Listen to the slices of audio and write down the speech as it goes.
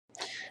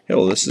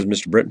Hello, this is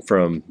Mr. Britton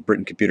from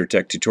Britton Computer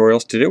Tech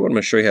Tutorials. Today what I'm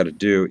going to show you how to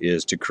do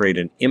is to create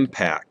an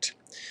impact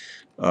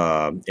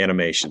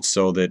animation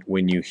so that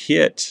when you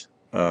hit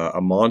a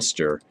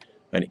monster,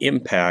 an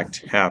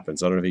impact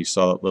happens. I don't know if you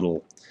saw that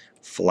little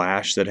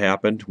flash that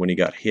happened when he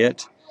got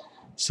hit.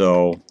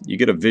 So you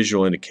get a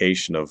visual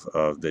indication of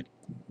that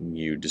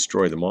you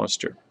destroy the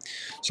monster.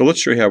 So let's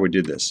show you how we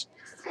did this.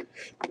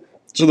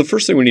 So the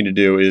first thing we need to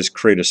do is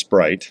create a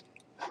sprite.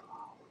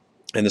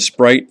 And the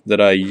sprite that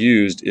I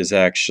used is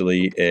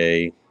actually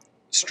a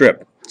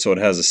strip. So it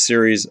has a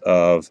series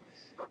of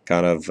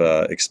kind of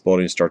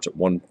exploding, starts at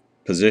one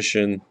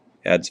position,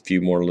 adds a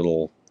few more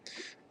little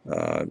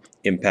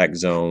impact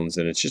zones,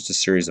 and it's just a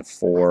series of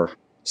 4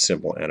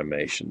 simple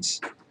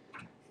animations.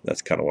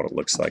 That's kind of what it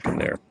looks like in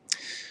there.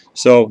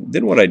 So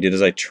then what I did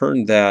is I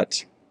turned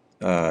that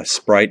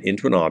sprite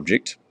into an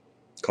object,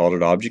 called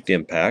it Object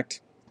Impact,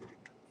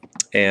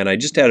 and I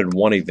just added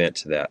one event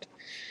to that.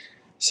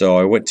 So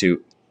I went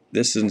to,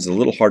 this is a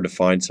little hard to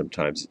find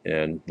sometimes,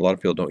 and a lot of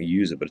people don't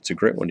use it, but it's a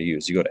great one to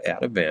use. You go to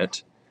Add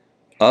Event,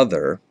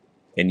 Other,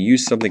 and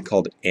use something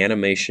called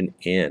Animation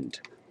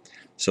End.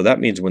 So that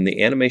means when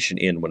the animation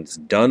end, when it's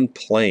done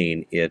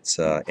playing its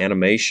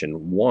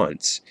animation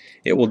once,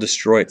 it will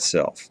destroy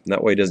itself. And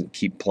that way it doesn't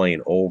keep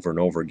playing over and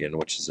over again,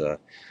 which is a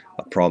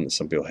problem that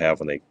some people have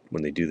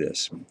when they do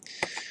this.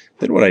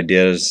 Then what I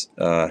did is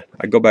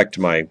I go back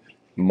to my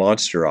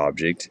monster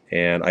object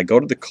and I go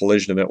to the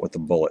collision event with the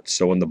bullet.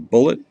 So when the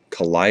bullet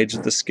collides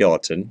with the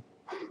skeleton,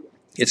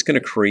 it's going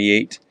to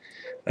create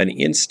an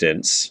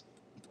instance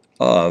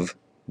of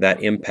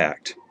that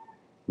impact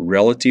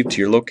relative to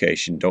your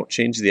location. Don't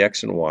change the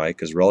X and Y,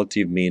 because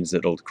relative means that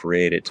it'll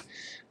create it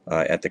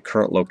at the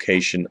current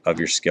location of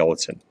your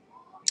skeleton.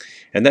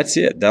 And that's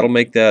it. That'll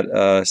make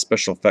that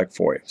special effect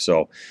for you.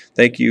 So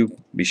thank you.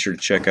 Be sure to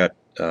check out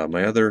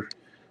my other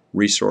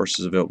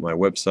resources available on my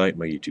website,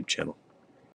 my YouTube channel.